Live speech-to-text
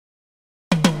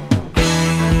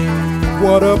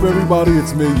What up, everybody?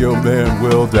 It's me, your man,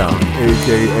 Will Down,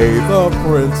 a.k.a. the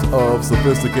Prince of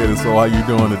Sophisticated. So how you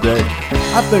doing today?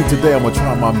 I think today I'm going to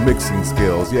try my mixing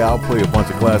skills. Yeah, I'll play a bunch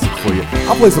of classics for you.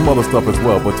 I'll play some other stuff as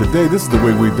well, but today, this is the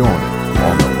way we're doing it.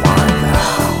 On the line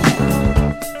now.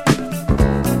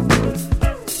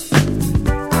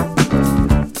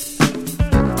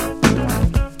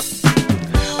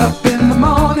 Up in the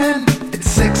morning,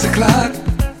 it's 6 o'clock.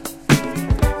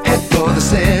 Head for the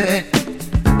city.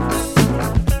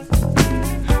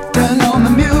 Turn on the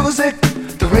music,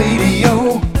 the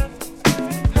radio.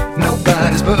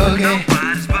 Nobody's boogie.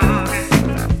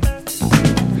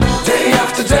 Day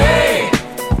after day,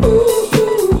 ooh,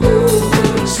 ooh,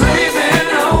 ooh, slaving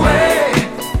away.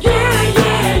 Yeah,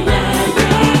 yeah, yeah,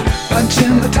 yeah.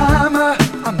 Punching the timer,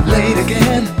 I'm late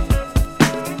again.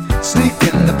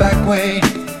 Sneaking the back way.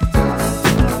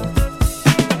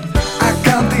 I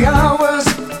count the hours,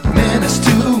 minutes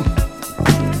too.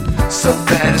 So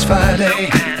bad it's Friday.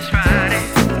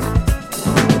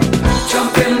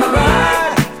 Jump in my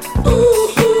ride. Ooh,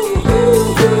 ooh,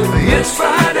 ooh, ooh. It's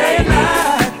Friday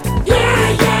night. Yeah,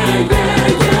 yeah, yeah,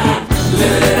 yeah.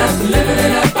 Living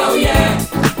it up, oh yeah.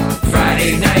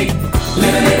 Friday night.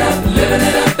 Living it up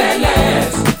at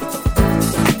last.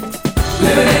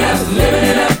 Living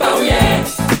it up, oh yeah.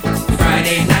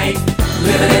 Friday night.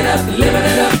 Living it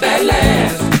up at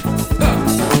last.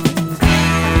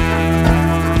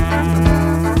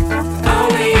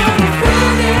 Only on a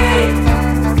Friday.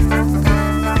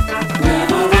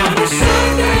 Never on a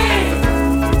Sunday.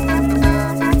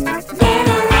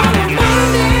 Never on a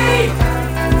Monday.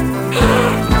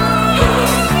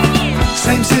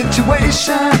 Same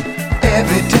situation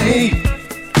every day.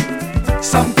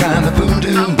 Some kind of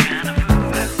voodoo.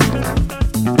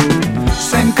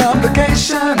 Same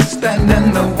complications stand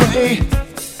in the way.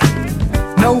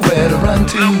 Nowhere to run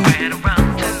to.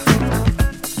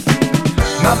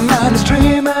 My mind is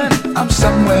dreaming, I'm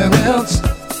somewhere else.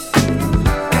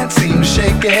 Can't seem to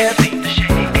shake it.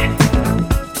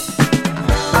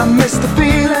 I miss the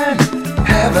feeling,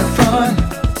 having fun.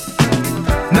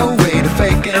 No way to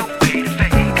fake it.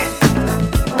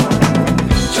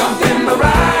 Jump in the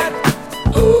ride.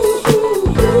 Ooh, ooh,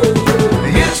 ooh,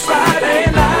 ooh. It's Friday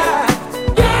night.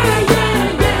 Yeah, yeah,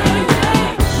 yeah,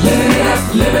 yeah.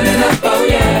 Living it up, oh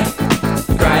yeah.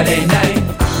 Friday night.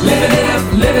 Living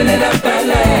it up at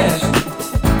last.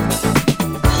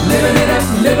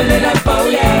 Living it up, oh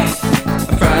yeah.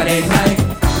 Friday night.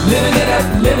 Living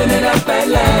it up at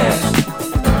last.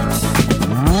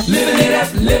 Living it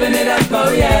up, oh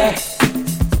yeah.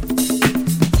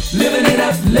 Living it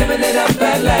up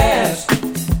at last.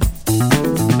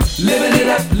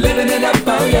 Living it up,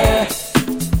 oh yeah.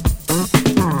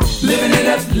 Living it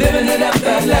up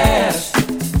at last.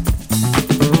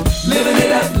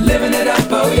 Living it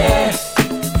up, oh yeah.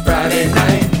 Friday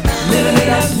night. Living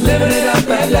it up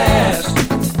at last.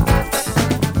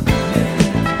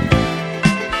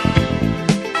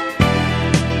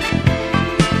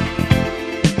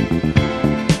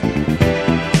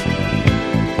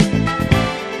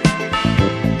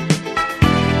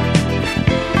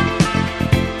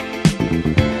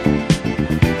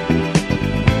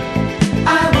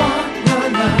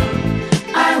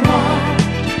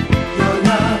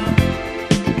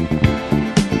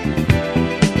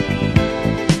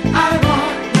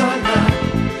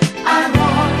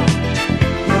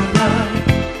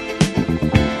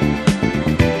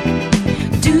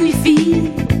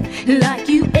 Like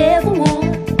you ever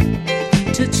want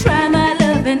to try my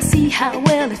love and see how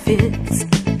well it fits.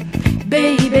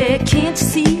 Baby, can't you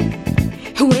see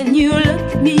when you look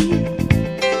at me?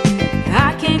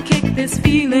 I can't kick this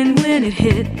feeling when it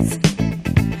hits.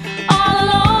 All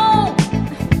alone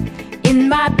in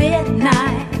my bed at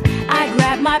night, I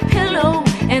grab my pillow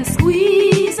and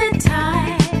squeeze it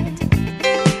tight.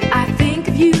 I think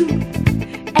of you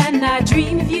and I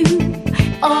dream of you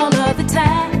all of the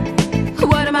time.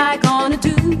 What am I gonna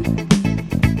do?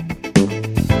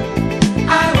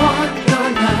 I want your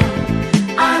love.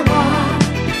 I want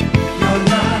your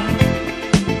love.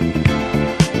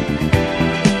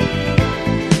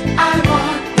 I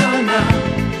want your love.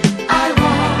 I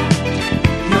want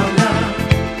your love.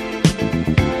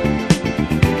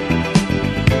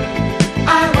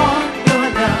 I want your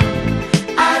love.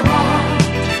 I want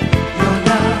your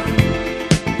love.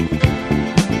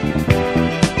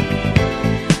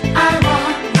 I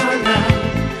want your love.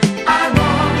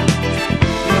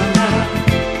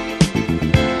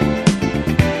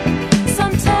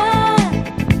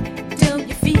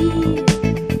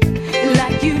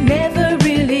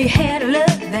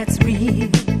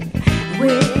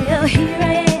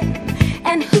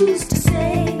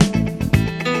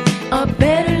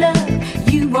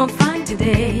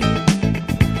 day.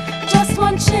 Just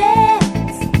one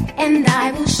chance, and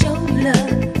I will show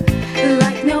love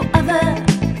like no other.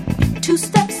 2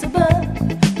 steps above.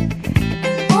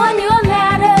 On your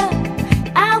ladder,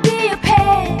 I'll be a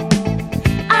pet.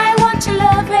 I want your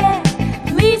loving.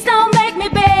 Please don't make me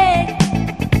beg.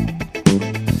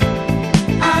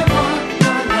 I want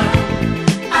your love.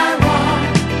 I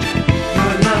want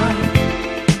your love.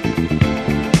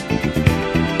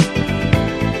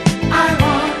 I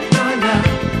want your love.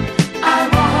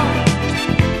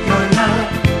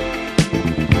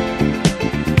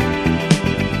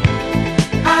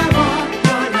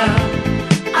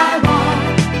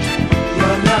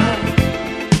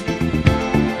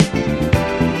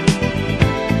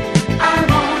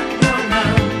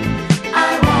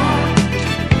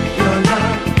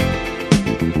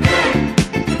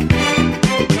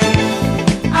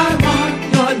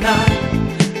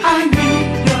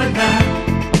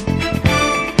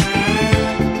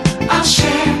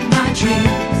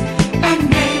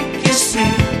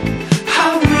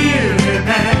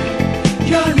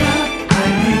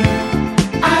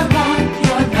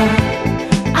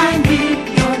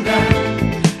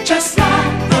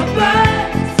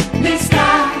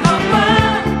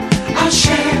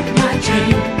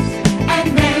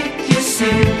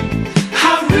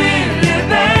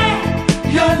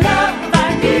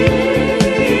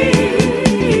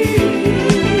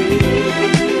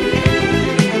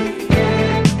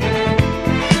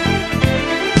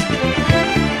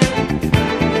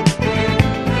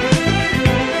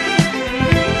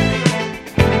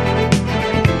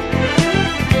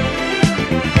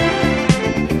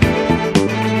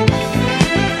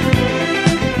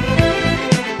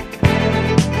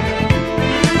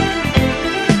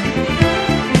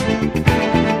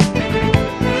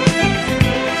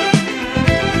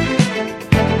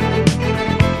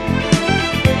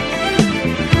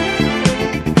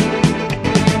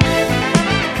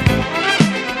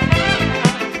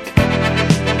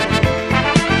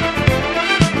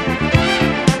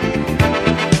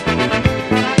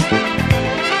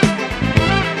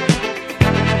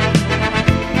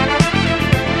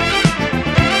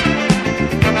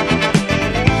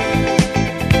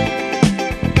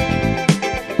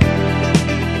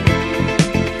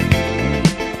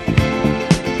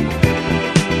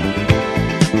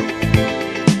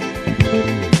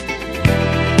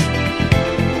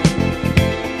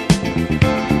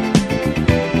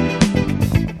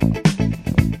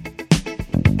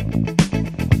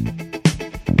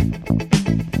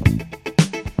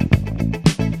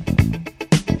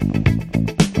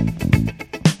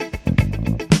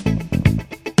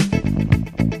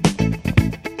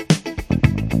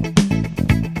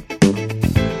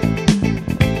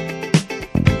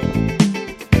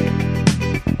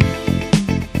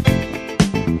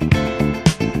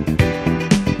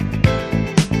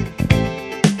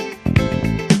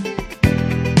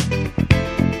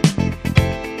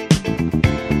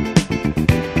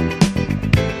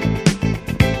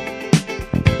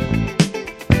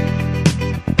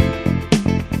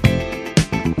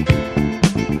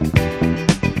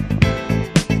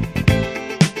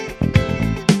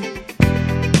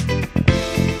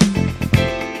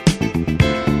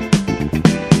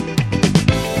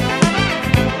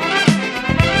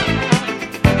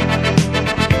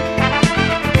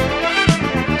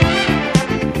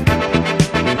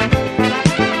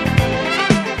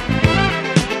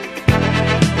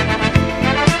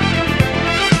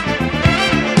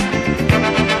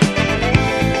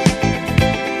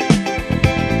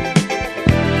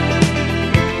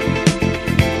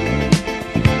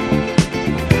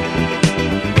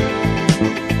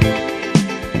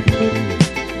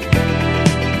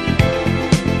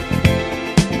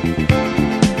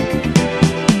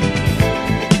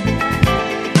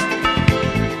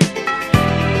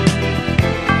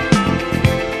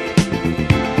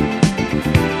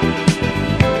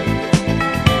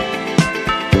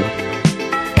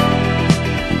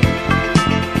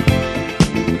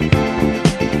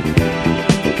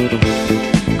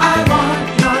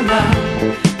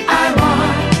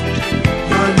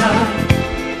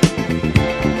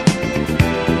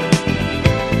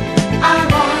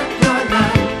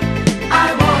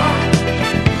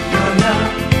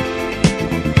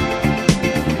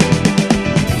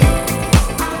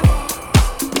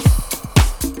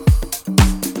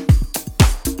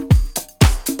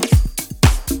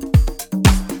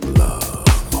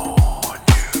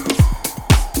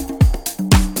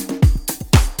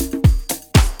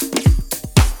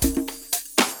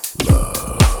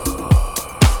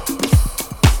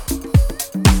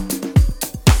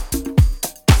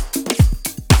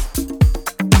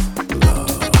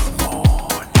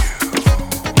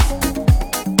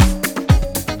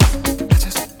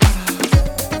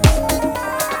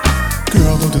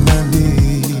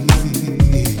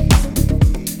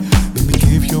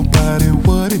 body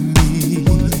what it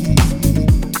needs.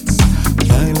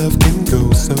 My love can go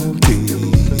so deep.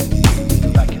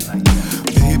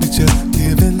 Baby, just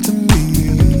give in to me.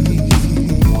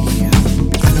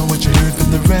 I know what you heard from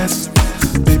the rest.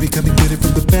 Baby, come and get it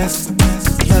from the best.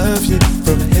 Love you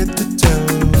from head to toe.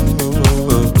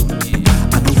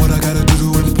 I know what I gotta do to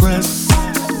impress.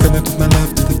 Gonna put my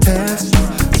love to the test.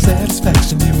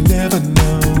 Satisfaction you never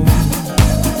know.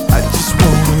 I just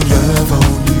wanna love on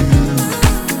you.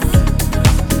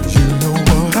 You know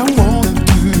what I wanna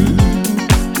do.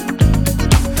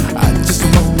 I just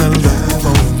wanna love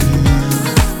on you.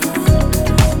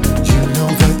 You know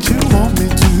that you want me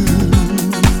to.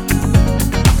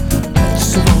 I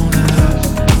just wanna.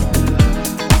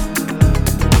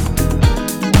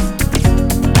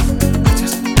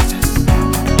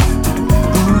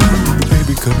 Ooh,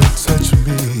 baby, come and touch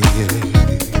me.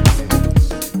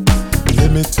 Let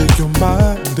me take your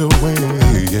mind away.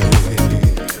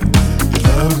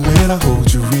 Love when I hold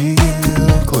you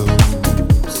real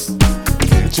close.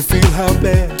 Can't you feel how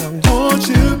bad I want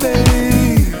you,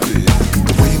 baby?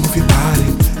 The way you move your body,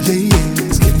 yeah,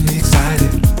 it's getting me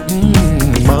excited.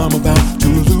 I'm about to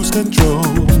lose control.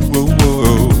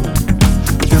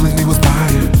 Filling me with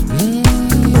fire,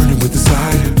 burning with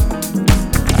desire.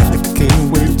 I can't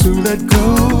wait to let go.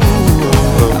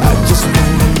 I just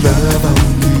wanna love on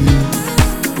you.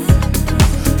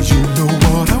 You know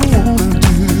what I wanna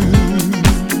do.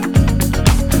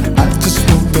 I just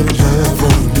wanna love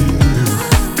on you.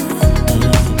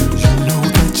 You know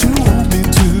that you want me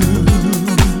to.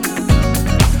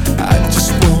 I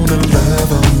just wanna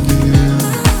love on you.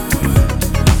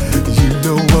 You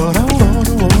know what I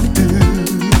wanna do.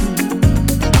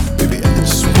 Baby, I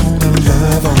just wanna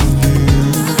love on you.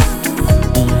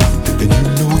 And you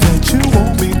know that you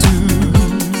want me to.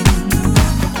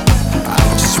 I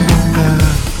just wanna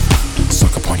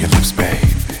suck up on your lips, babe.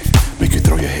 Make you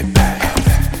throw your head back.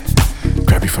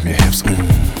 Grab you from your hips.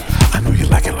 I know you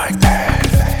like it like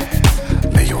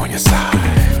that. Lay you on your side,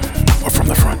 or from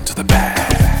the front to the back.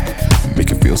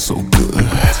 Make it feel so good.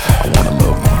 I wanna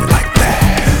love on you like that.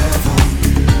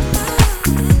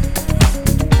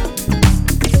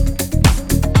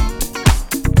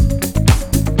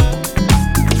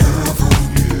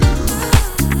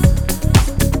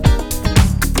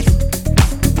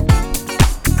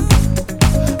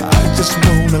 I just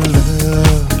wanna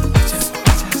love.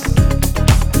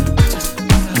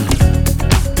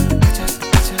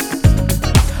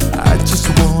 I just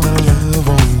wanna love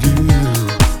on you.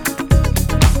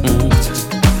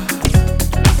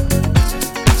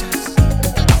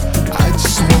 I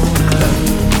just wanna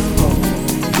love on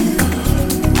you.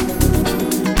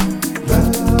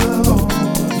 Love on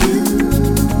you.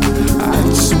 I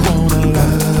just wanna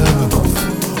love on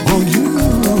you,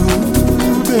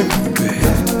 baby.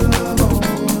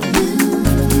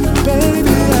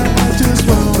 Baby, I just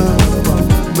wanna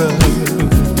love you.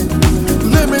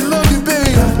 Let me love you,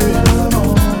 baby.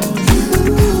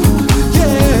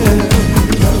 Yeah.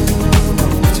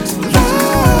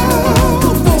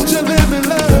 Love, won't you let me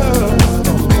love?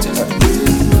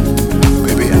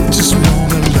 Baby, I just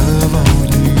wanna love on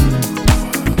you.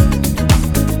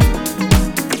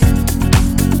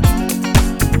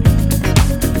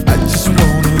 I just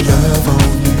wanna love on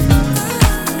you.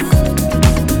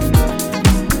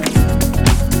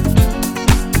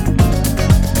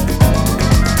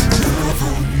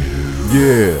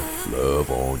 Yeah, love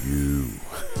on you.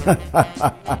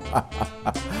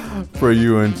 Pray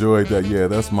you enjoyed that. Yeah,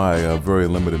 that's my very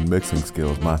limited mixing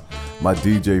skills. My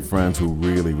DJ friends who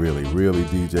really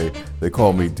DJ, they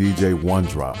call me DJ One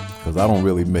Drop because I don't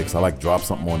really mix. I like drop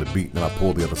something on the beat and then I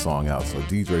pull the other song out. So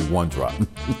DJ One Drop.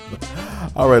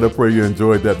 All right, I pray you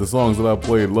enjoyed that. The songs that I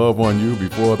played, Love on You.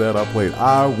 Before that, I played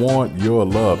I Want Your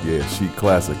Love. Yeah, Chic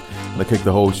classic. And I kicked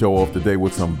the whole show off today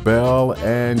with some Bell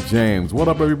and James. What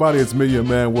up, everybody? It's me, your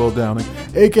man, Will Downing,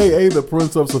 a.k.a. the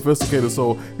Prince of Sophisticated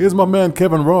Soul. Here's my man,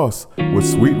 Kevin Ross, with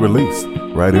Sweet Release,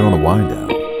 right here on the Wind Down.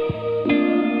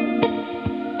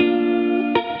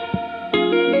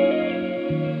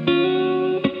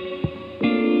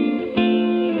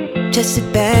 Just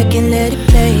sit back and let it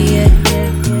play, yeah.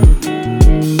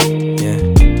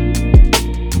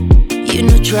 You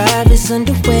know drive is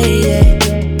underway, yeah.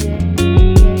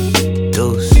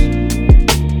 Dose.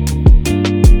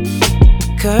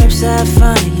 Curbside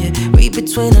fine, yeah. Read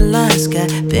between the lines, got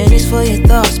pennies for your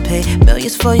thoughts, pay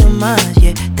millions for your mind,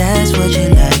 yeah. That's what you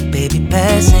like, baby,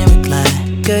 pass and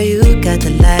recline. Girl, you got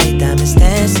the light, diamonds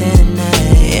dancing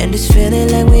tonight, and it's feeling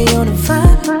like we on a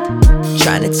vibe.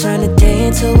 Trying to turn the day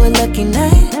into a lucky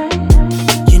night.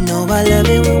 You know I love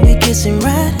it when we kiss and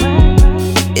ride.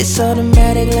 It's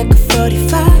automatic like a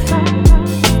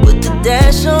 45. We'll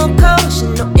dash on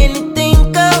caution, know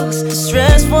anything goes. The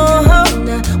stress won't hold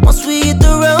now. Once we hit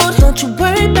the road, don't you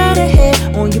worry about a hair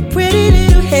on your pretty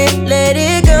little head. Let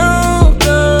it go,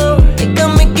 go. Think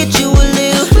I'ma get you a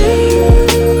little sweet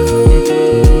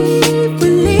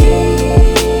release.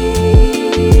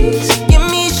 Give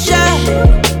me a shot,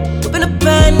 open up,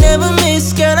 I never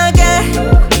miss. Girl, I got.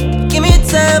 Give me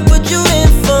time, put you in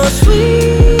for sweet.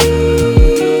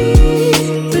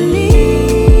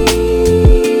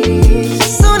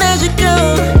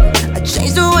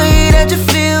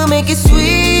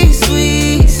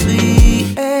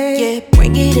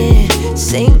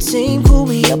 Same team, who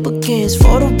we up against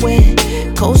for the win.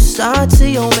 Co-star to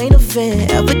your main event.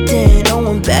 Evident, no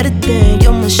one better than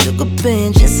you're my sugar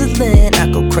binge. Insulin, I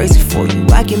go crazy for you,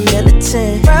 I get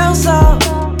militant. Rounds off,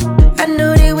 I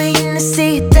know they waiting to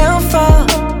see it downfall,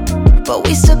 but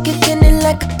we still kicking it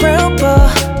like a brown ball.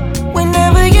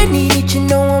 Whenever you need it, you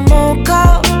know I'm on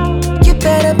call. You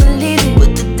better believe it.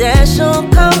 With the dash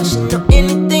on caution, know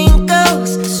anything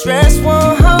goes. Stress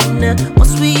won't hold now.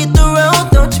 Once we hit the road,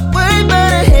 don't you worry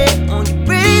about a head on your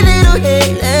pretty little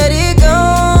head. Let it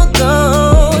go, go.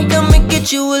 Come and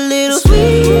get you a little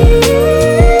sweet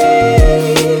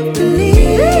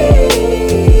release.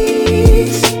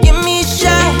 Give me a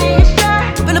shot,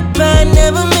 open up, I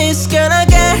never miss. Girl, I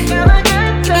got.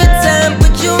 Give me time,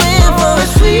 put you in for a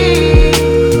sweet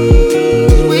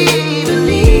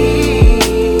release.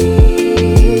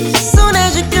 Soon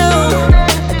as you go,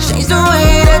 I change the way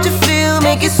that you feel,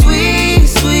 make it sweet,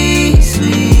 sweet,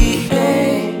 sweet. Hey.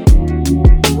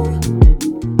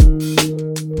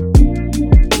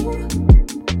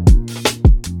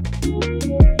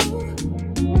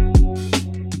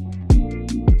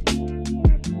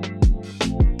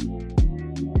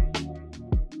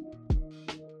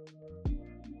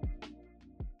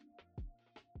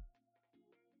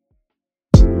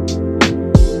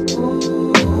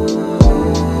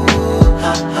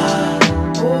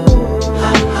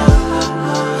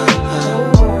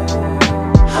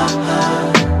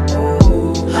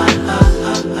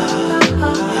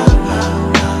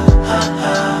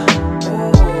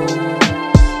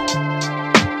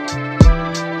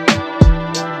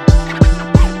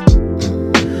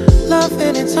 Love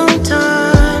in its own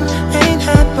time, ain't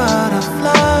had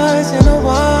butterflies in a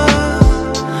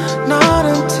while, not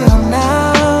until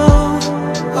now.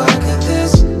 What could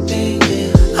this be?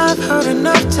 I've heard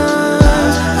enough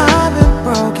times, I've been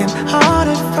broken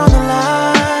hearted from the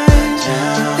lies,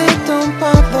 but they don't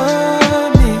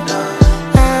bother me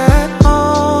at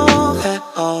all.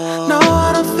 No,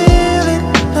 I don't feel it,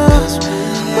 no.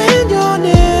 When you're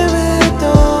near it,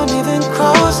 don't even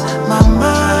cross my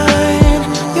mind.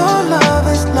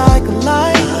 Like a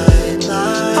light,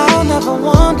 I'll never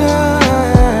wonder.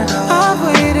 I've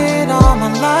waited all my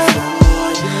life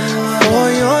for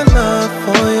your love,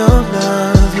 for your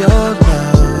love, your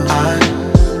love.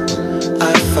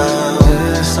 I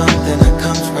found something that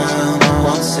comes round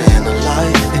once in a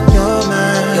life. And you're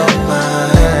mine,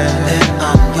 and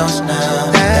I'm yours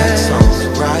now. That's only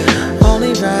right,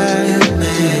 only right.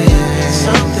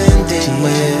 Something deep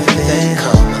within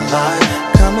come alive,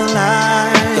 come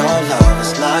alive. Your love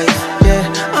is life, yeah,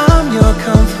 I'm your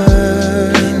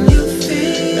comfort. Can you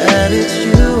feel that it's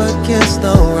you against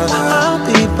the world? I'll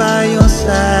be by your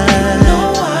side,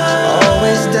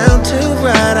 always down to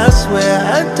ride. I swear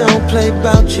I don't play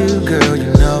about you, girl,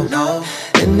 you know.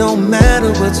 And no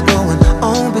matter what's going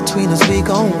on between us, we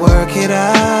gon' work it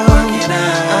out.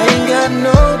 I ain't got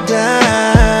no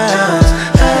doubts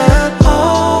at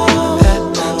all.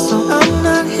 So I'm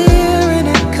not hearing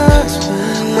it, 'cause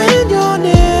when you're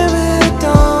near it,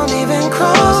 don't even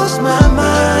cross my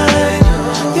mind.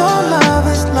 Your love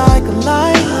is like a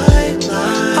light,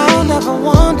 I'll never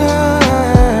wonder.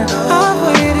 I've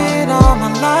waited all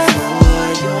my life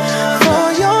for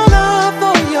your love,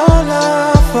 for your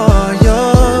love, for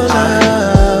your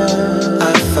love.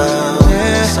 I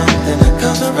found something that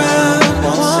comes around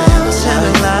once in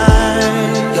a life.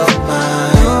 You're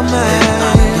mine, and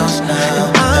I'm yours now.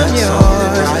 And I'm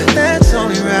yours, that's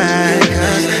only right,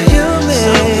 'cause you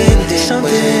made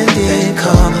something did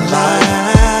come alive.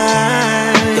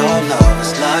 Your love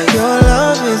is life, your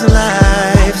love is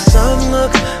life. Some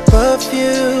look but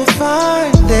few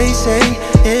find, they say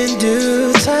in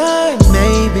due time.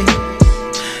 Maybe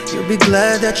you'll be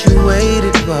glad that you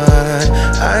waited, but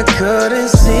I couldn't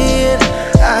see it,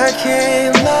 I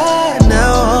can't lie.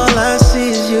 Now all I see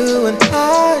is you and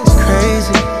I. It's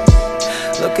crazy,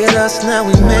 look at us now,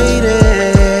 we made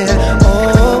it.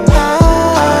 Oh,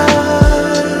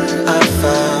 I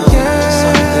found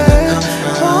something that comes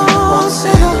from once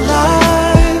in a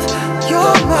life.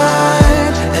 You're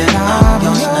mine, and I'm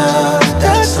yours now.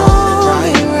 That's all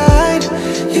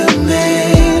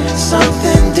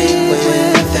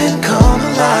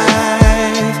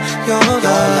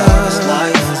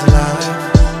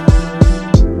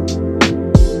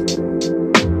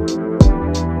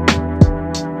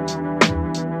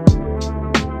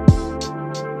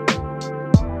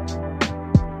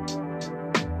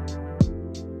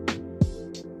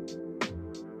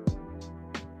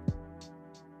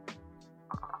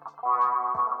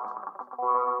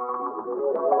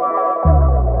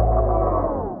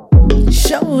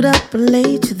Showed up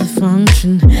late to the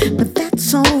function, but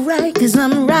that's alright, cause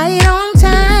I'm right on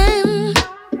time.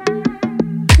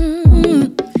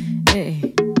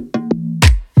 Hey.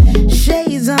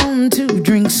 Shades on, 2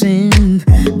 drinks in.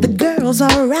 The girls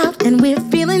are out and we're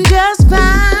feeling just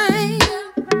fine.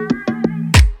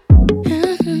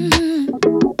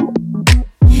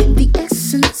 The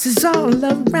essence is all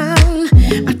around.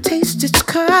 I taste its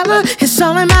color, it's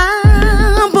all in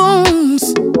my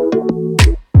bones.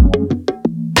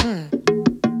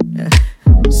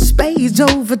 Spades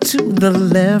over to the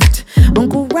left,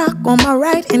 Uncle Rock on my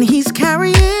right, and he's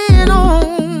carrying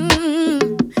on.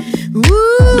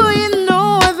 Ooh, you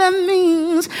know what that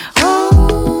means. Oh,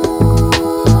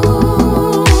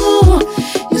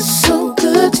 it's so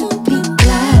good to be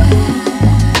black.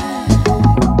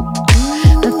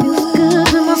 That feels good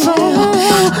to my soul.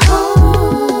 Oh,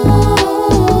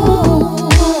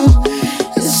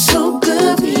 it's so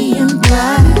good being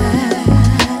black.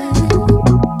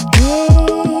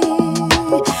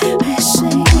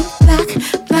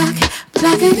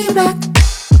 Blackity black,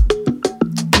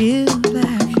 real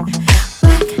black,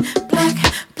 black, black,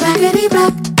 blackity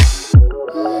black.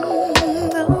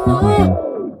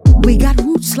 We got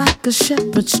roots like a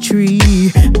shepherd's tree.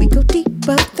 We go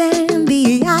deeper than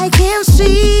the eye can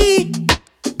see.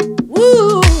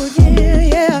 Woo, yeah,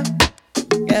 yeah,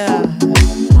 yeah.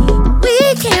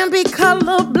 We can't be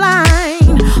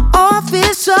colorblind. Off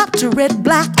it's up to red,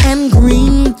 black, and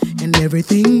green, and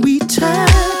everything we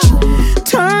touch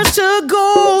turns to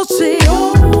gold. Say,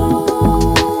 oh,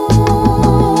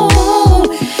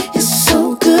 it's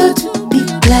so good to be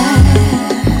black.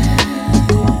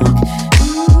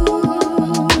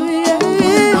 Yeah.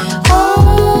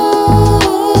 Oh,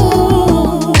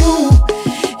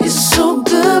 it's so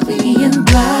good being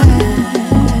black.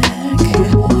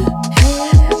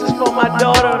 This is for my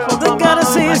daughter, for my gotta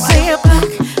say it, black,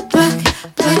 black,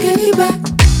 blackity black.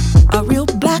 A real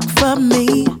black for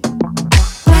me.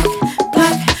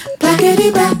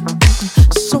 Blackity black,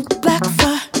 so black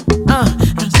for,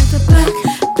 it's the black,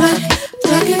 black,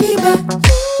 blackity black.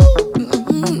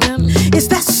 It's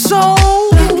that soul.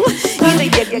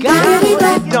 Blackity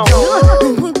black.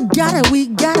 We got it.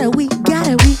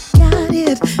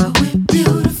 We're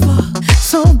beautiful,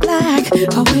 so black.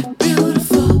 We're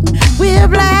beautiful. We're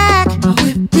black.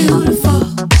 We're beautiful,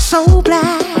 so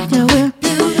black. We're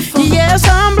beautiful. Yes,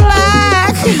 I'm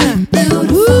black.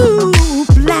 Ooh,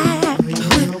 black.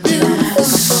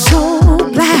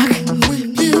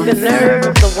 The nerve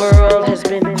of the world has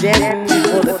been deadened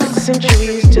for the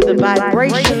centuries to the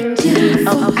vibrations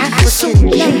of African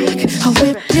music.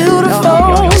 We're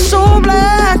beautiful, so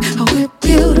black. We're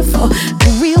beautiful,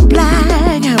 real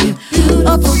black.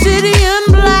 Obsidian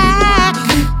black.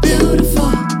 We're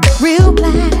beautiful, real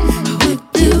black. We're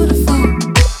beautiful.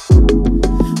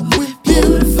 We're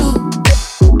beautiful.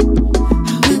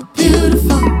 We're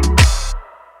beautiful.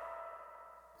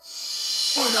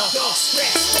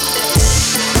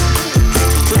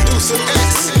 Producer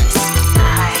accents.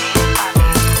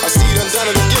 I see you done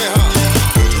it again, huh?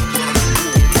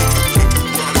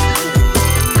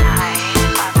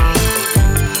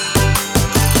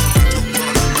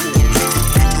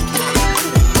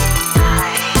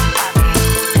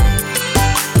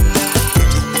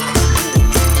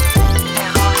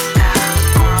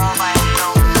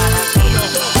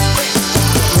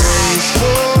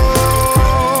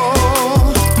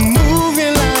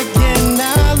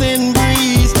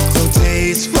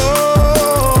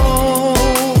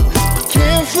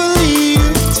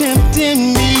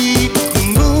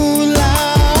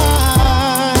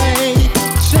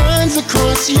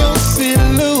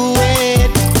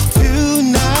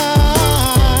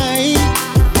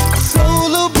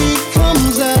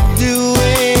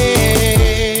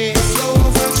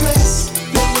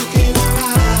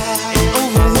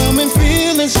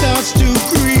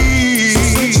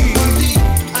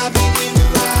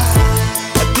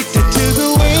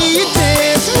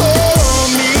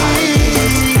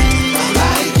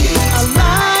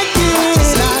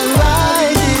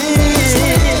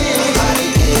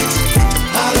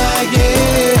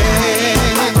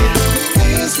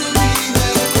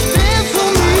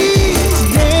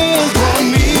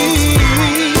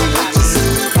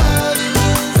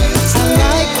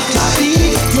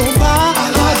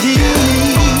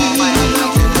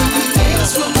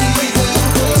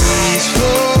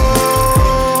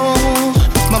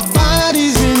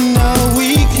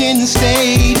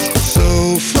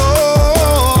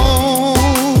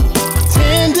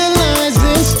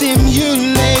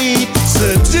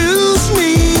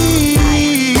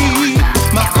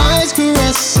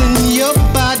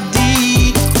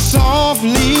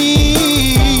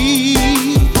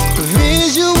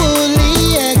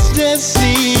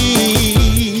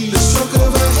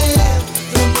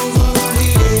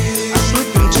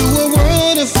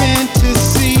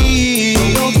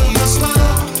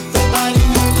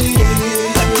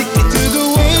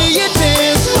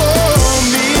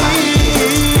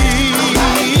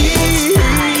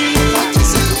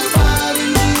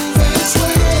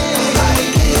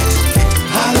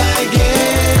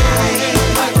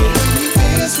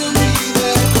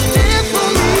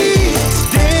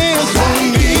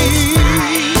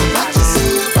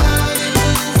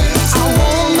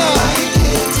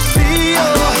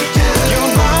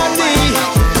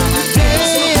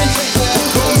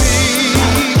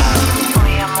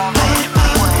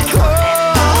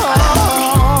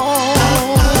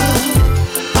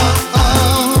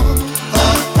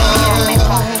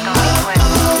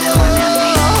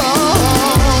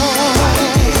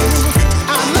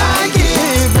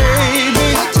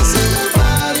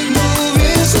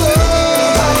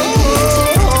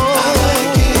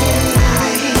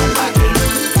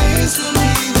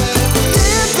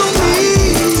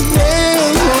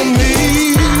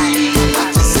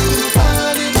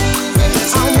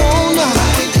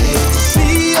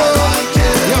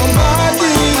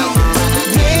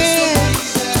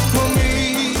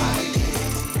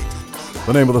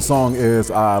 The name of the song is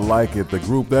I Like It. The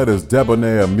group, that is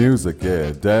Debonair Music.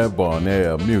 Yeah,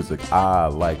 Debonair Music. I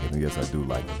like it. And yes, I do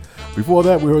like it. Before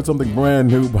that, we heard something brand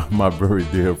new by my very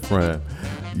dear friend.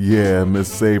 Yeah,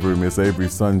 Miss Avery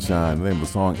Sunshine. The name of the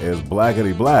song is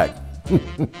Blackety Black.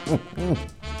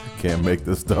 Can't make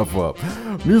this stuff up.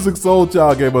 Music Soul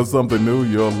Child gave us something new.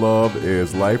 Your Love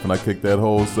Is Life. And I kicked that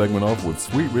whole segment off with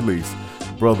Sweet Release.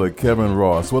 Brother Kevin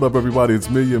Ross. What up, everybody? It's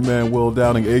me, your man, Will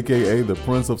Downing, a.k.a. the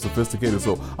Prince of Sophisticated.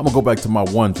 So I'm going to go back to my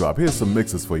one drop. Here's some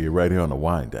mixes for you right here on the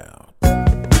Wind Down.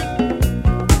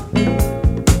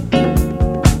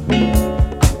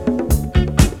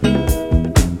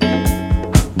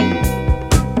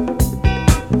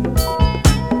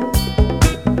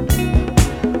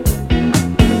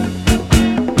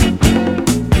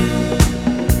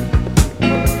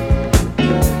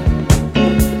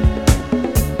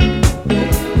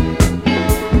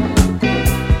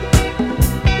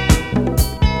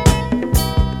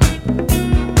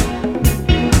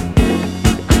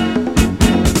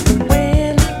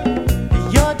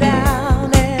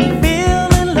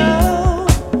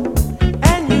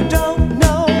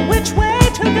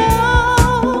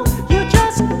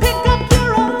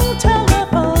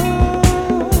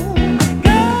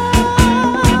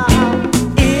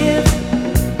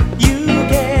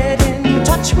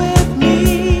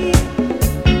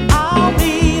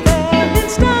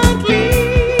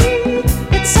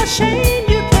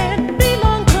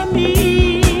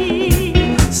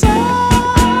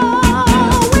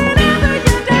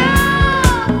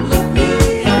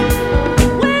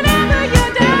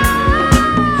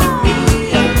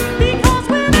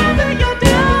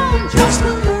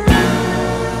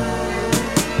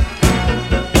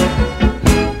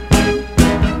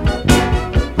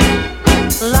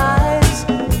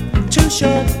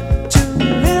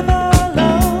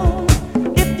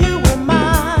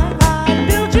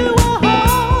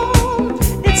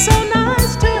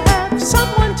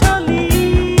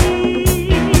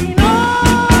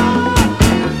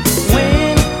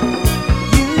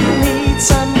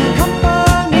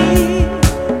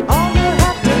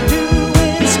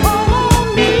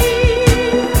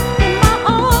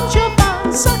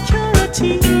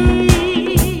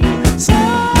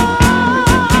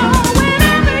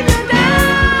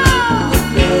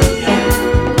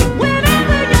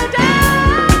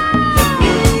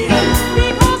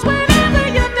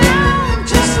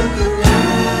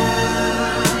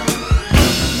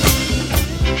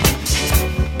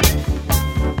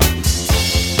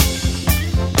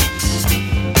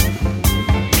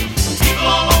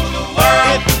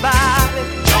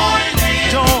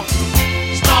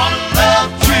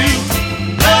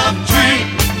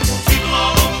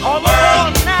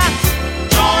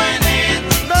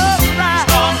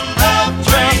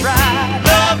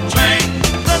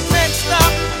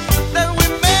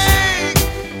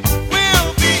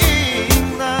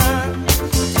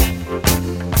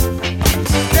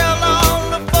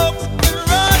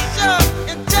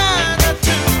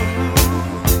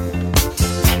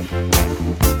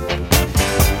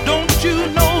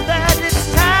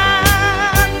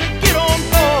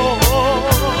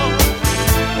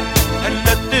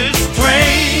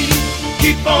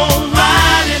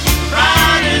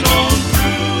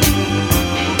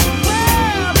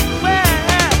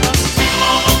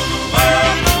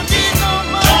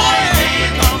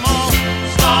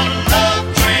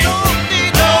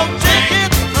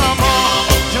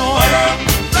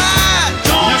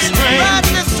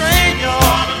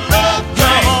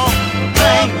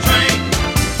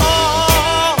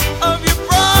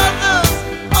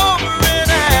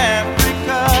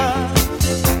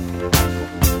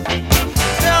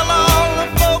 Tell all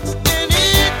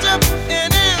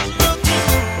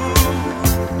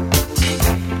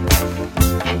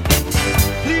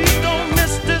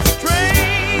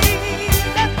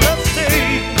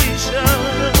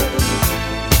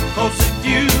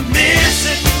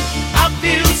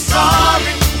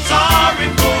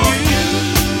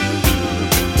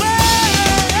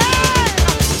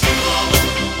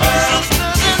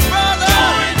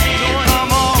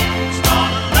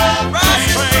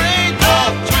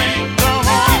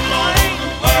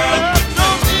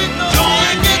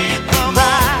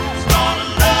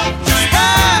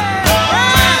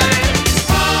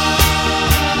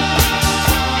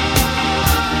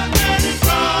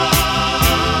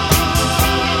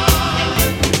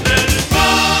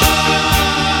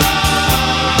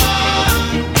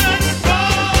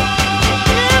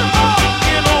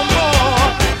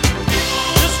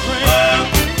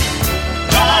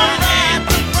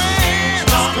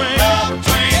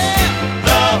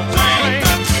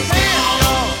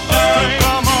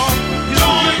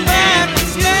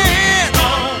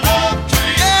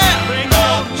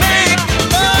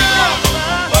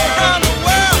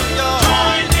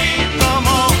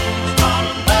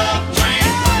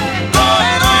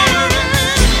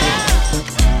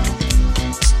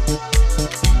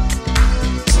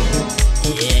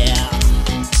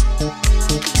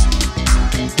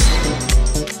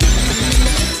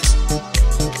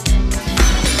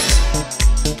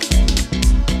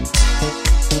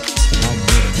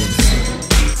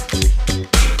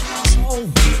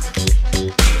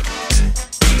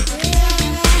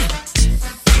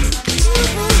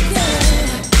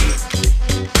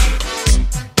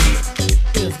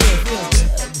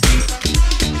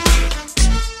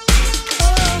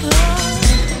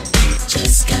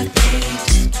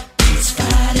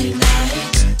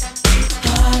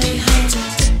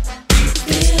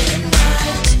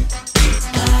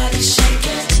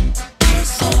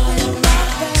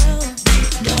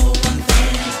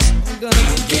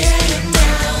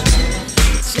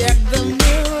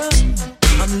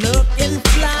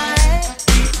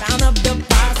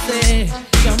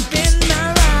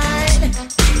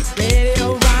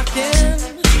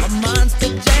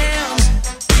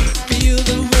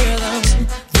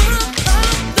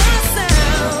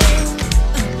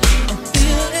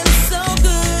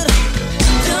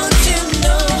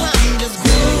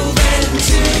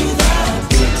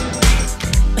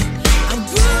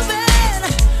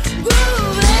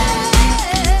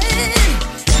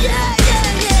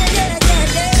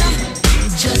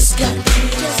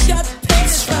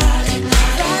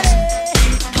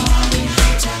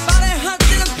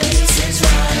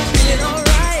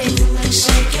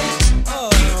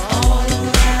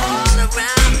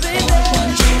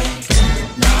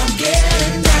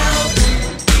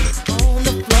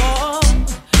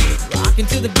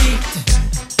rocking to the beat.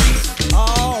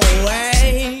 Oh,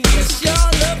 hey, you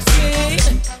sure look sweet.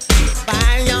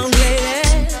 Fine young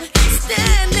lady,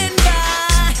 standing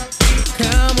by.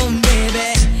 Come on,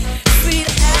 baby, sweet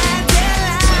Adelaide.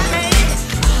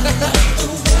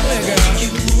 Girl, you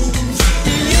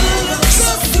look so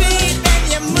sweet and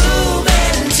you're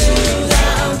moving to the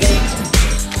beat.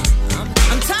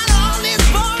 I'm tired of all these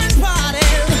boring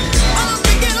parties. I'm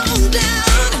get on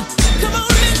down. Come on,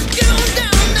 let's get on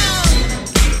down now.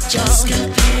 Just got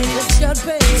paid.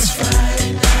 It's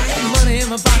Friday night. Money in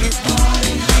my pocket.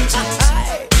 Party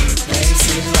hard.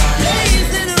 Blazing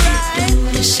right.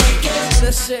 You're shaking.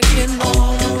 The shaking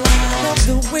all around. Love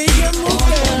the way you move,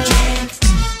 girl. Drink.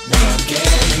 Now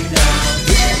getting down.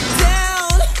 Get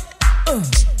down.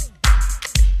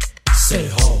 Say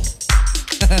ho.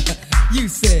 You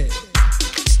said.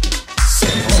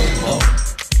 Say ho ho.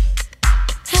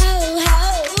 Ho ho.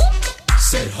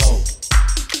 Say ho.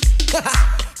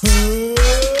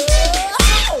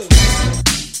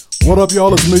 What up,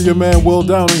 y'all? It's me, your man, Will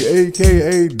Downey,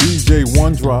 a.k.a. DJ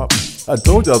One Drop. I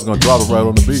told you I was going to drop it right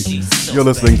on the beat. You're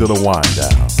listening to The Wind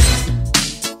Down.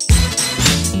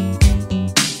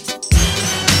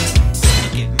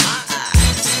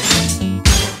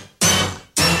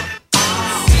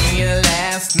 Seen you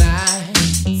last night,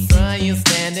 saw you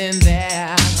standing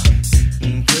there.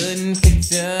 Couldn't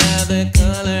picture the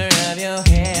color of your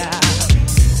hair.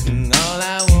 All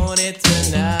I wanted to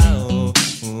know,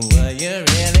 were you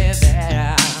really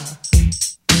there?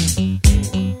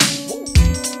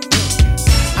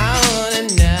 I wanna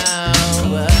know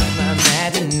what my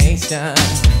imagination.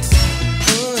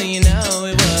 Ooh, you know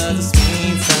it was a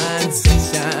sweet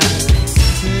sensation.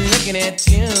 Looking at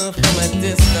you from a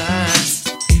distance,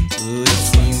 ooh, it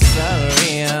seems so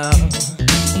real.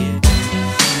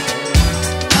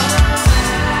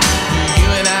 You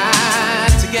and I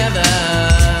together,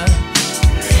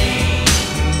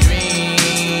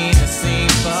 dream to seem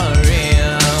for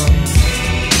real.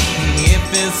 If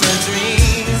it's a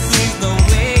dream, please don't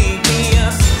wake me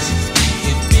up.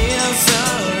 It feels so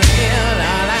real.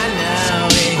 All I know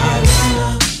is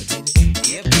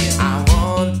I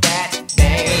want that,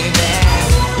 baby.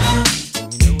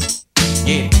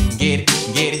 Get it,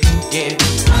 get it, get it.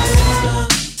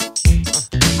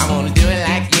 I wanna do it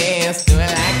like yes, do it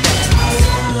like that.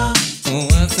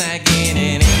 Once I get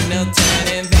it, ain't no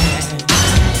turning back.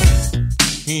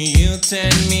 You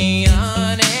turn me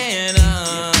on and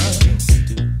on.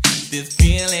 This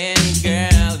feeling,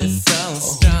 girl, is so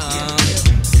strong.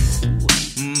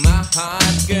 My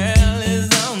heart, girl, is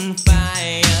on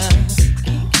fire.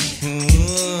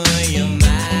 Ooh, you're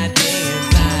my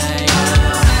desire.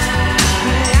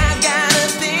 I got a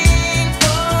thing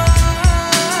for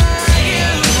you.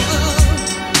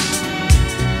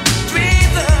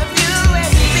 Dreams of you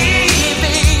and me,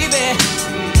 baby.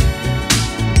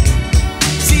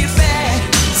 She's bad,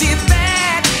 she's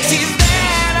bad, she's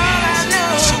bad. All I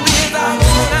know is I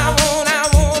wanna.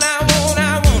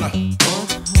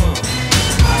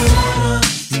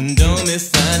 Don't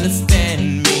misunderstand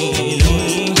me.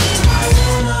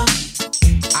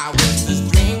 I wish this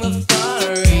dream was for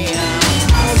real.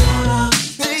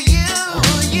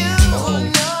 You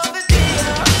know the deal.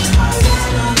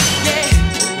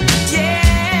 Yeah.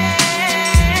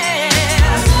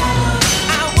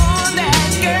 I want that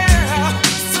girl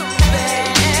so bad.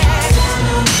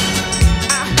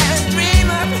 I had a dream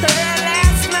of her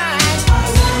last night.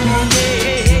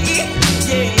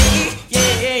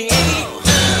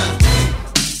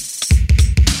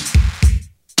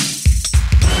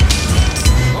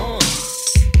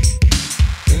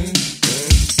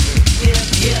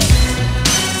 Yeah.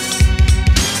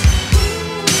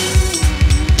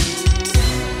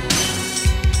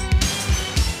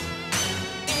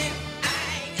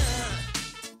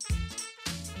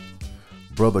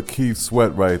 Brother Keith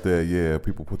Sweat right there. Yeah,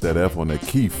 people put that F on there.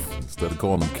 Keith. Instead of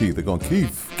calling him Keith, they're going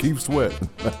Keith Sweat.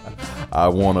 I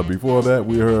Wanna. Before that,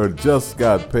 we heard Just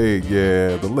Got Paid.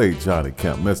 Yeah, the late Johnny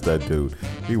Kemp. Missed that dude.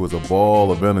 He was a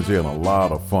ball of energy and a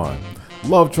lot of fun.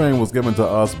 Love Train was given to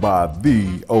us by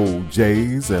the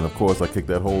OJs. And of course, I kicked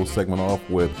that whole segment off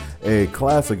with a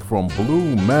classic from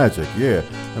Blue Magic. Yeah,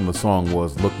 and the song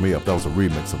was Look Me Up. That was a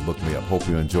remix of Look Me Up. Hope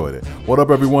you enjoyed it. What up,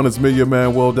 everyone? It's me, your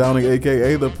man, Will Downing,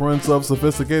 a.k.a. the Prince of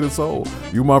Sophisticated Soul.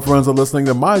 You, my friends, are listening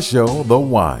to my show, The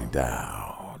Wind Down.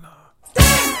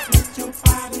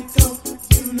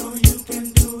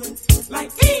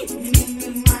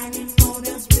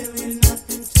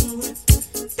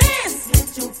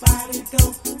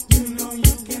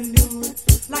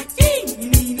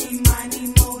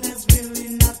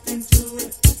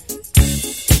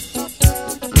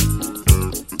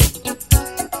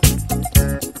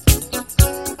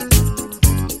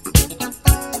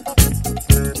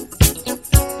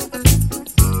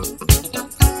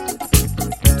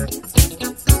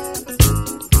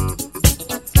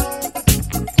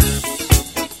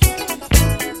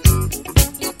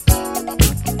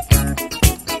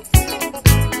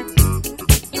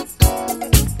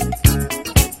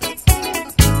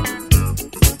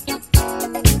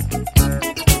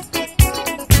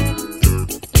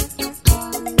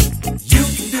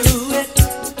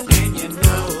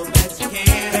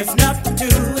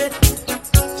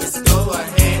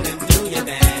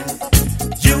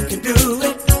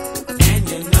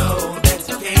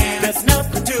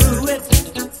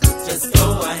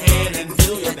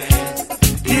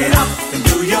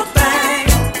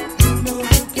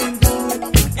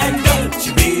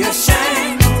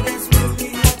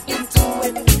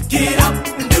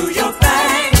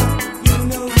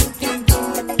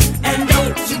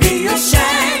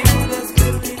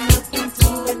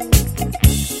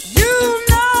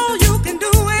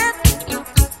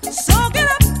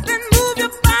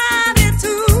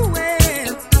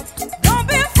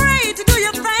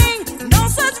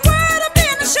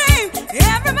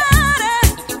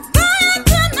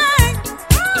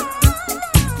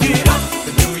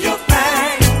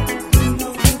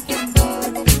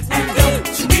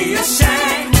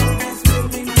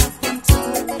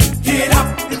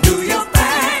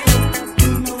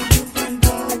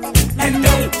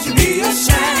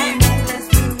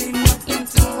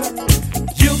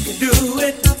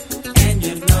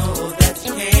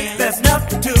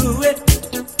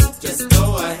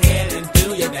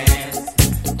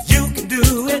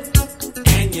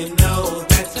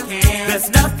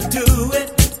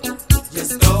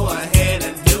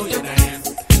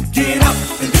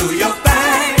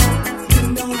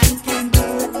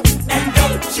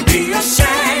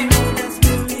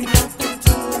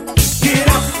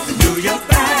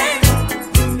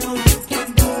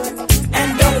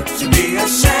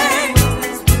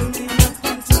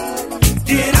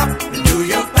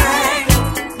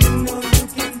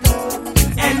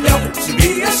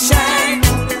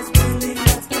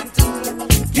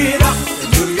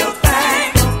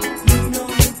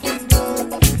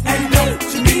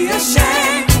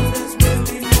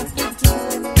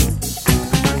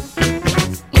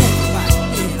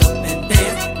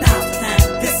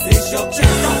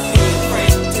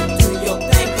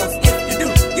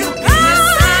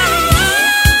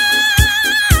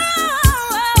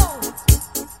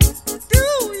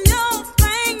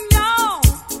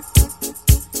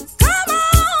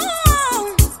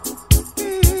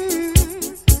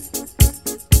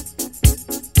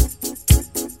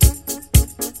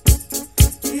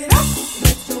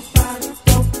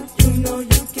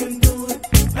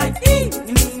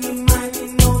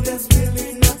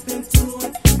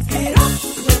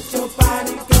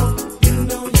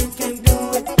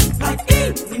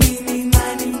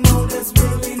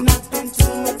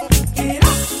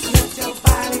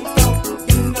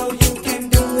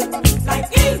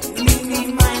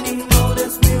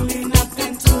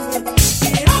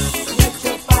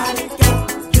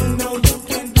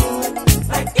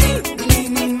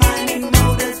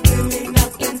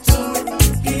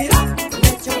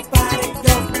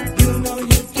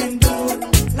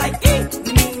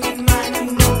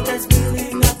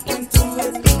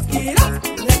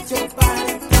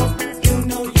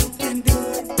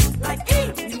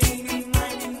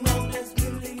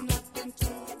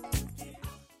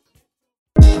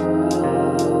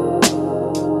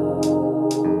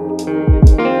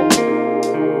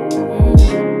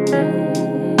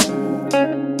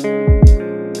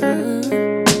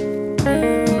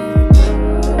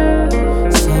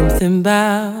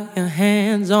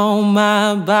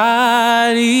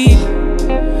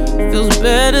 feels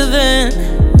better than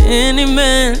any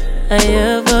man I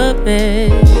ever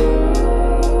met.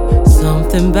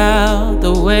 Something about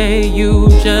the way you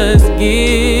just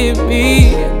give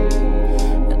me.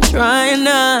 Trying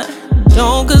not,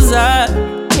 don't, 'cause I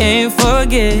can't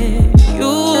forget.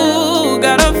 You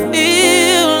got a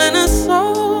feel and a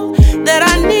soul that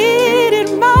I need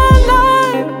in my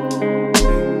life.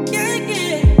 Yeah,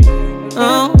 yeah.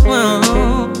 Oh.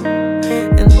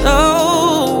 And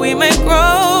though we may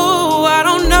grow, I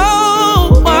don't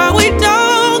know why we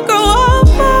don't grow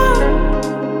apart.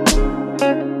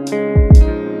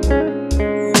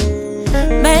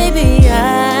 Maybe I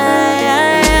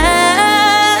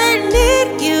need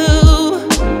you.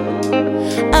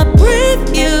 I breathe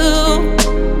you,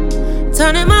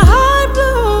 turning my heart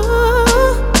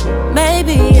blue.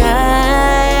 Maybe I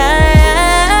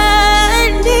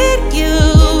need you.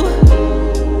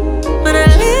 When I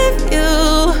leave you,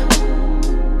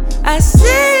 I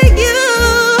see you.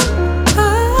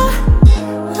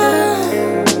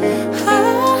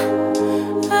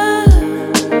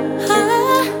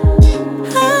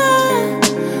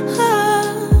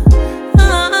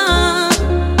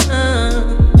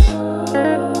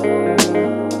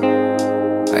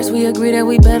 First we agree that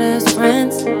we better as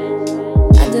friends.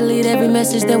 I delete every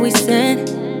message that we send.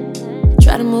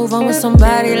 Try to move on with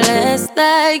somebody less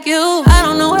like you. I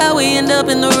don't know how we end up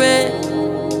in the red.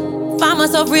 Find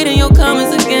myself reading your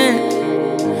comments again,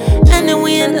 and then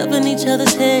we end up in each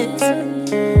other's heads.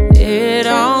 It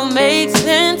all makes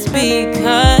sense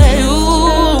because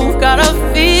you've got a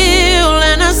feel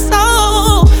and a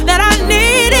soul that I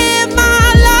need in my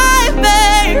life,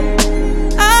 babe.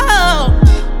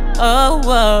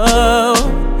 Oh.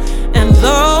 And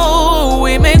though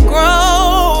we may grow,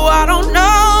 I don't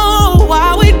know why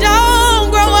we don't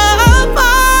grow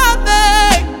apart,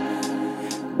 babe.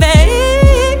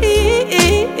 Maybe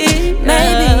I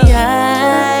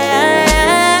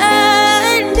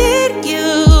need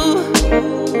you.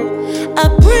 I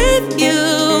breathe you,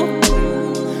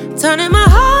 turning my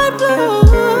heart blue.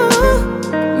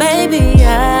 Maybe I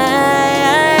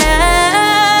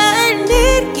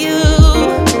need you.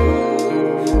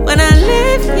 When I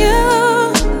leave you,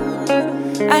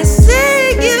 I see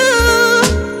you.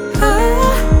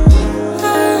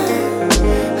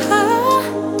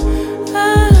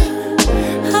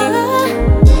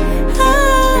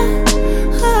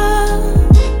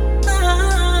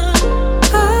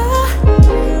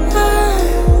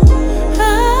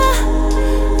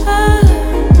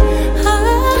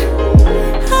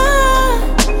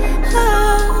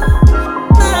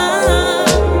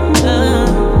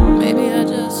 Maybe I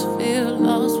just feel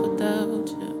lost without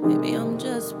you. Maybe I'm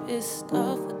just pissed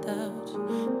off without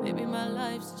you. Maybe my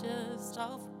life's just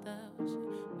off without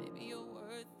you. Maybe you're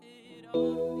worth it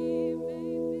all to me,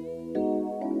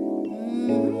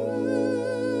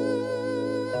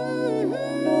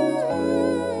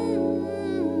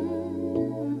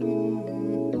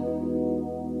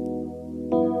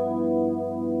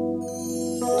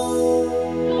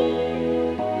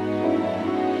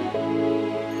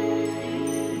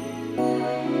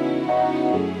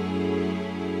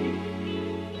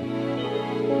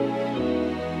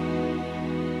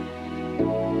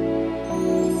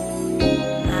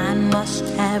 I must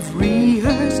have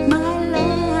rehearsed my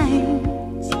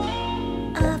lines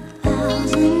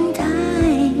 1,000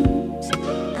 times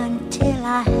until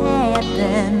I had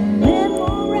them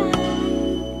memorized.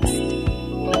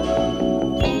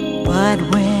 But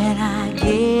when I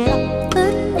get up the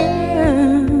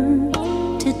nerve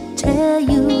to tell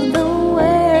you the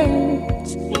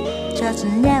words, just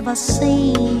never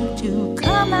seem to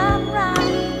come out right.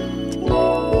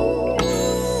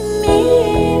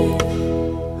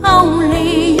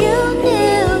 Only you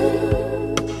knew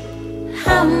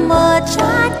how much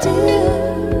I do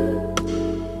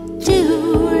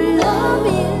love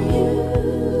you.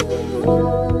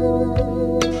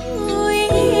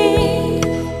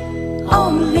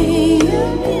 Only you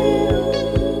knew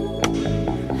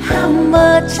how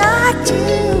much I do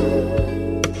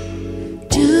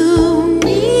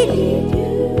need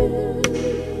you.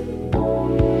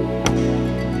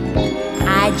 I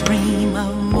dream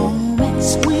of moments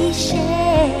we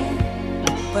share,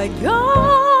 but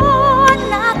you're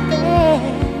not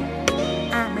there.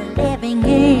 I'm living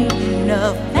in a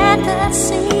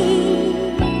fantasy,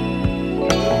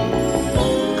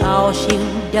 'cause you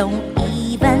don't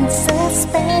even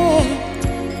suspect.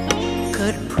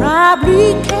 Could probably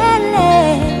care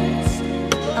less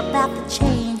about the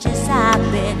changes I've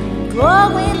been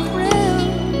going through.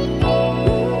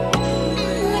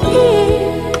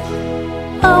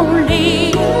 If only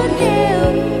you knew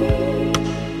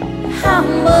how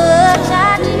much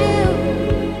I do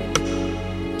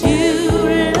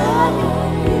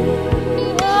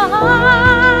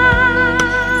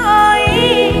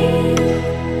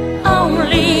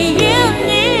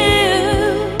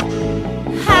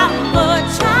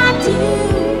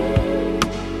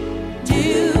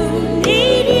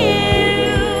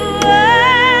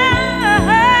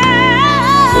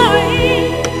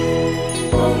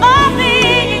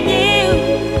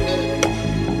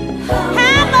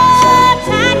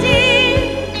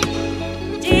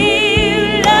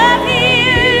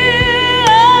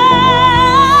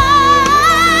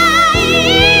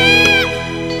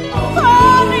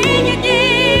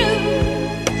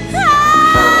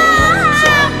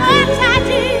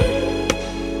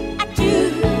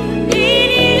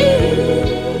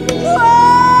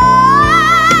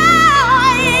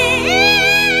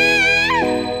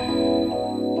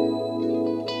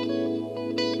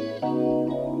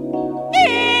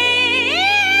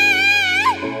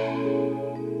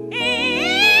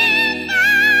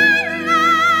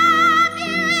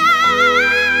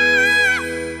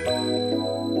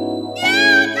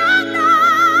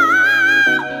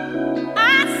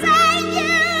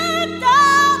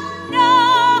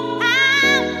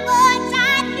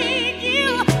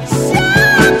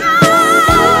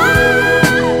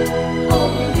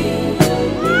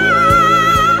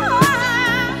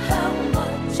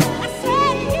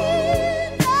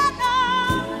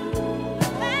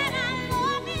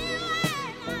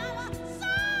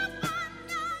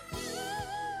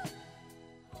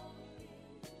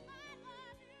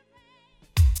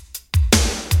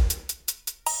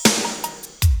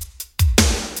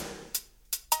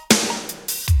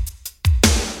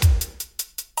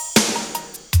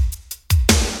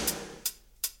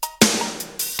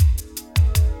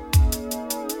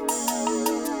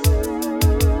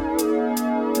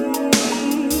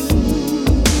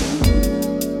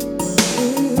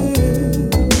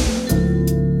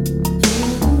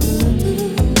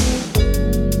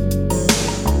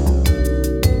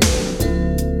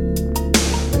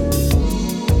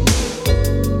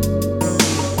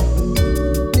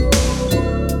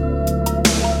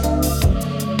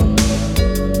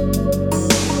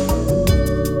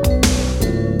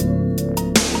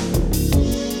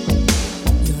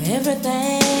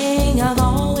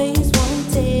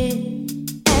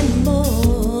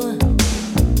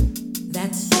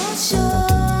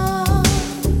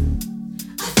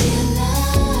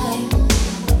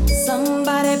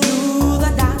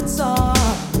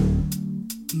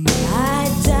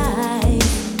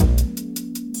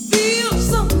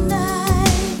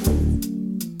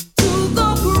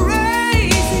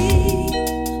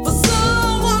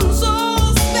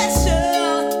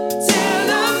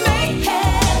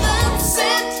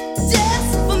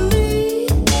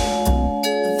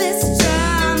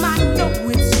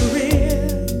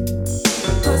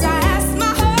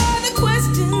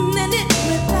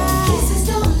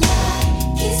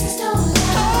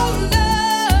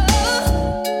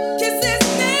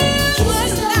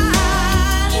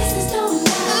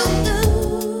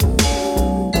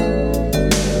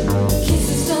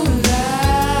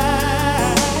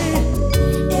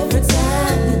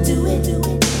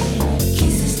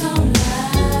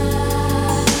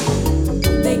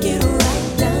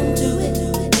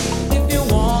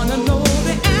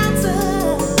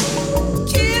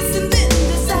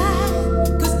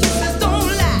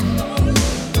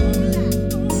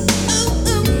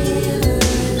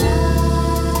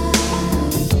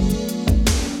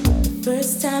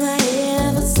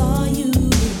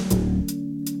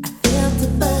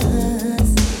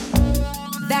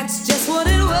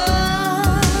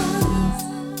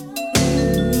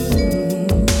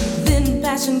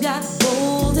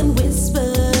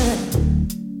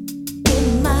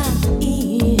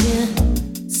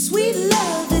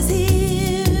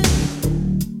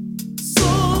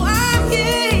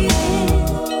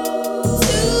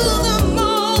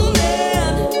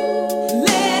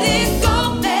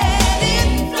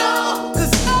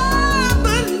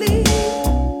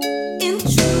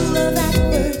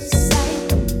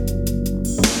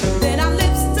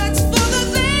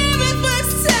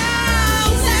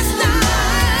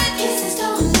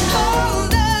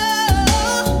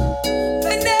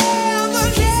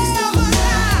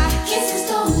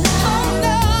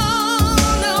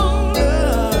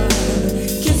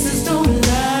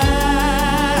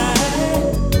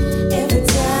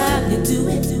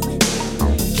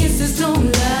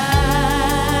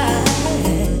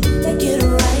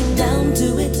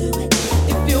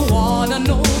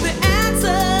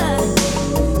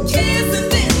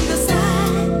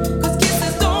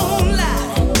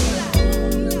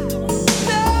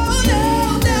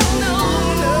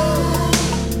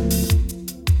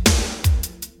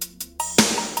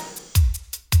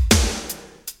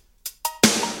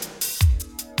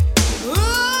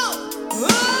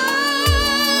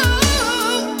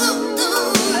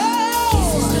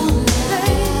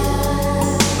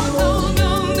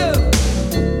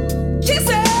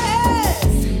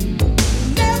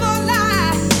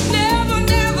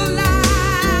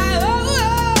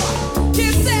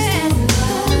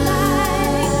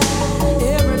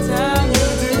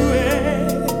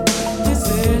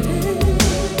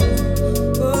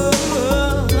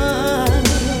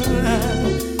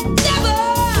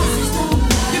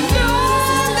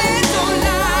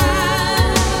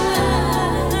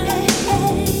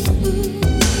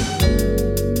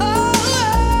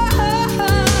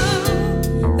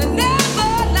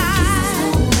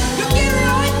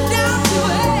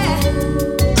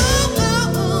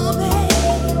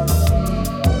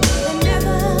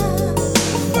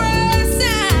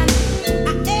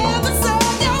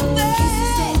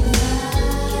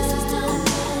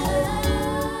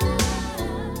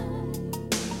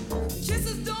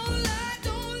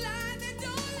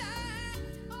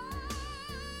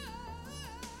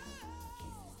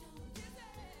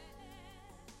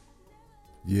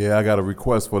Yeah, I got a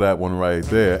request for that one right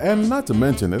there. And not to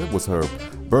mention that it was her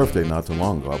birthday not too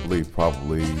long ago. I believe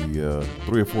probably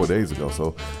 3 or 4 days ago.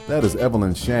 So that is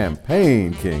Evelyn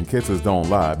Champagne King, Kisses Don't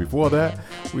Lie. Before that,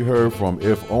 we heard from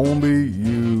If Only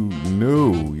You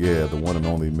Knew. Yeah, the one and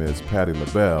only Miss Patti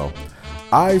LaBelle.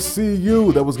 I See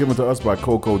You. That was given to us by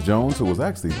Coco Jones, who was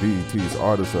actually BET's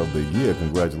Artist of the Year.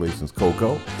 Congratulations,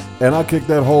 Coco. And I kicked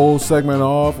that whole segment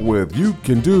off with You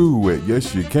Can Do It.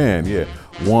 Yes, you can. Yeah.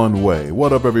 One Way.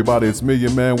 What up, everybody? It's me,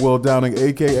 your man, Will Downing,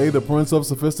 a.k.a. the Prince of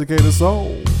Sophisticated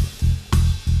Soul.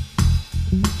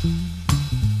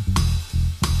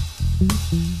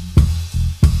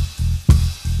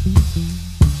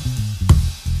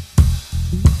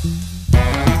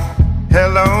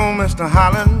 Hello, Mr.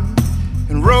 Holland.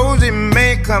 And Rosie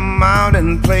may come out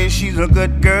and play. She's a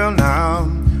good girl now.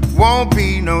 Won't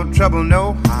be no trouble,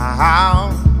 no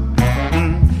how.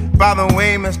 By the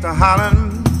way, Mr.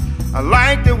 Holland, I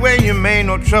like the way you made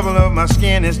no trouble of my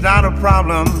skin. It's not a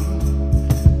problem,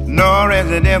 nor has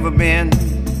it ever been.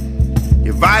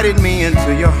 You invited me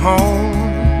into your home,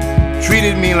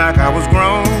 treated me like I was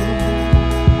grown.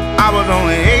 I was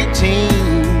only 18,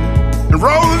 and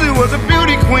Rosie was a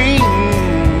beauty queen.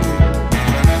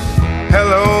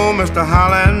 Hello, Mr.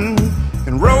 Holland,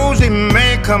 and Rosie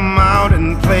may come out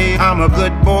and play. I'm a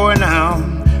good boy now,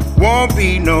 won't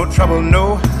be no trouble,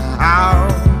 no how.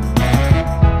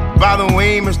 By the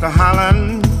way, Mr.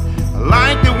 Holland, I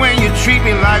like the way you treat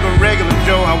me like a regular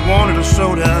Joe. I wanted a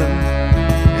soda,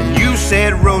 and you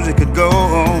said Rosie could go.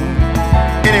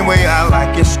 Anyway, I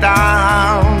like your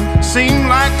style. Seem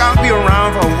like I'll be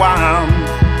around for a while.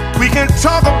 We can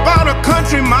talk about a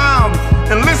country mile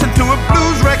and listen to a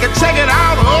blues record. Check it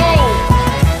out. Oh,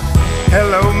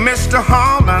 hello, Mr.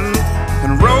 Holland,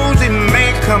 and Rosie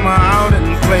may come out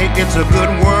and play. It's a good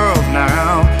world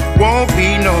now. Won't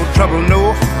be no trouble,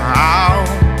 no how.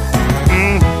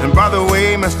 And by the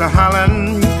way, Mr.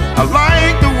 Holland, I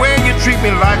like the way you treat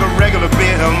me like a regular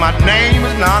bill. My name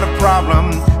is not a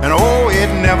problem, and oh, it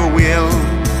never will.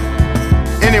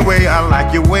 Anyway, I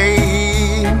like your way.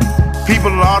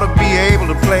 People ought to be able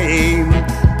to play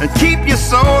and keep your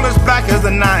soul as black as the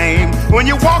night when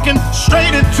you're walking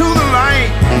straight into the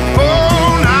light.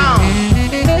 Oh, now.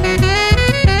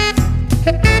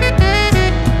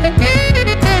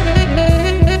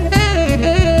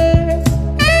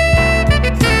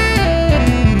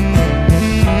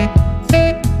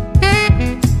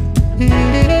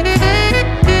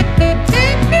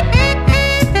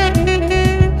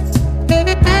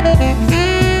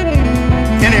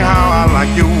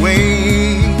 Your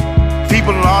way,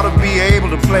 people ought to be able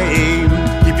to play.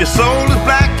 Keep your soul as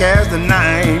black as the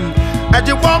night as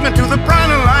you're walking through the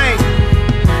brighter light.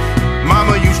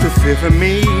 Mama used to fear for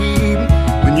me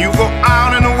when you go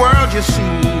out in the world. You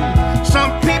see,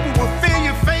 some people will fear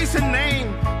your face and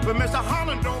name, but Mr.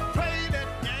 Holland don't play that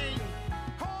game.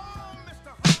 Oh,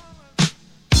 Mr. Holland.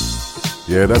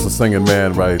 Yeah, that's a singing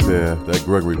man right there. That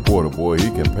Gregory Porter, boy, he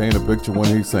can paint a picture when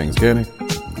he sings, can he?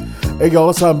 Hey, y'all,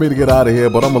 it's time for me to get out of here,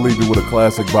 but I'm going to leave you with a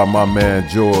classic by my man,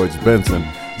 George Benson.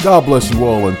 God bless you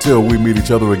all until we meet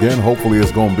each other again. Hopefully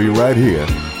it's going to be right here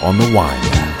on The Wind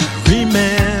Down.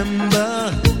 Remember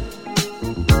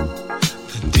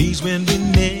the days when we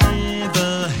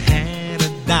never had a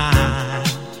dime,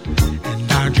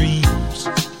 and our dreams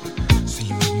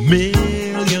seemed a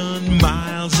million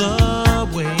miles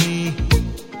away.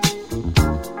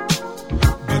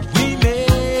 But we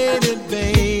made it,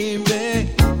 baby,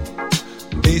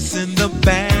 facing the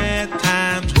bad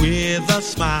times with a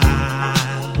smile.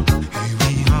 Here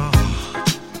we are,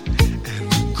 and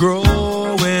we're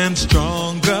growing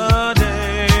stronger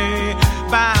day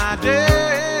by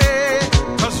day.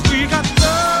 'Cause we got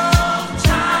love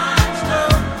times,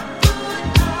 love good.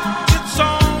 It's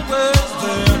always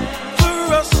there for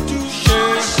us to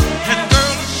share. And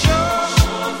girl, it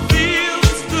sure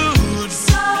feels good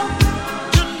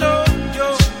to know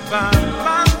you're by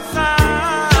my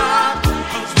side.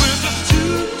 'Cause we're just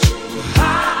two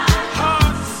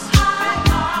hearts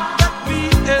that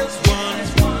beat as one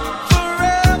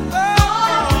forever.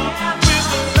 With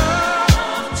the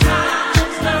love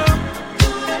times, love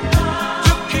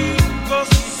to keep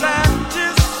us satisfied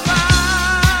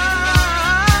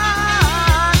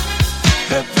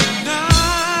every night.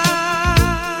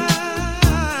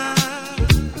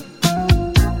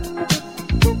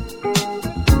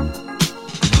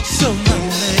 So my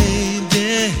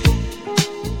lady,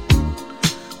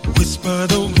 whisper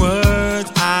the word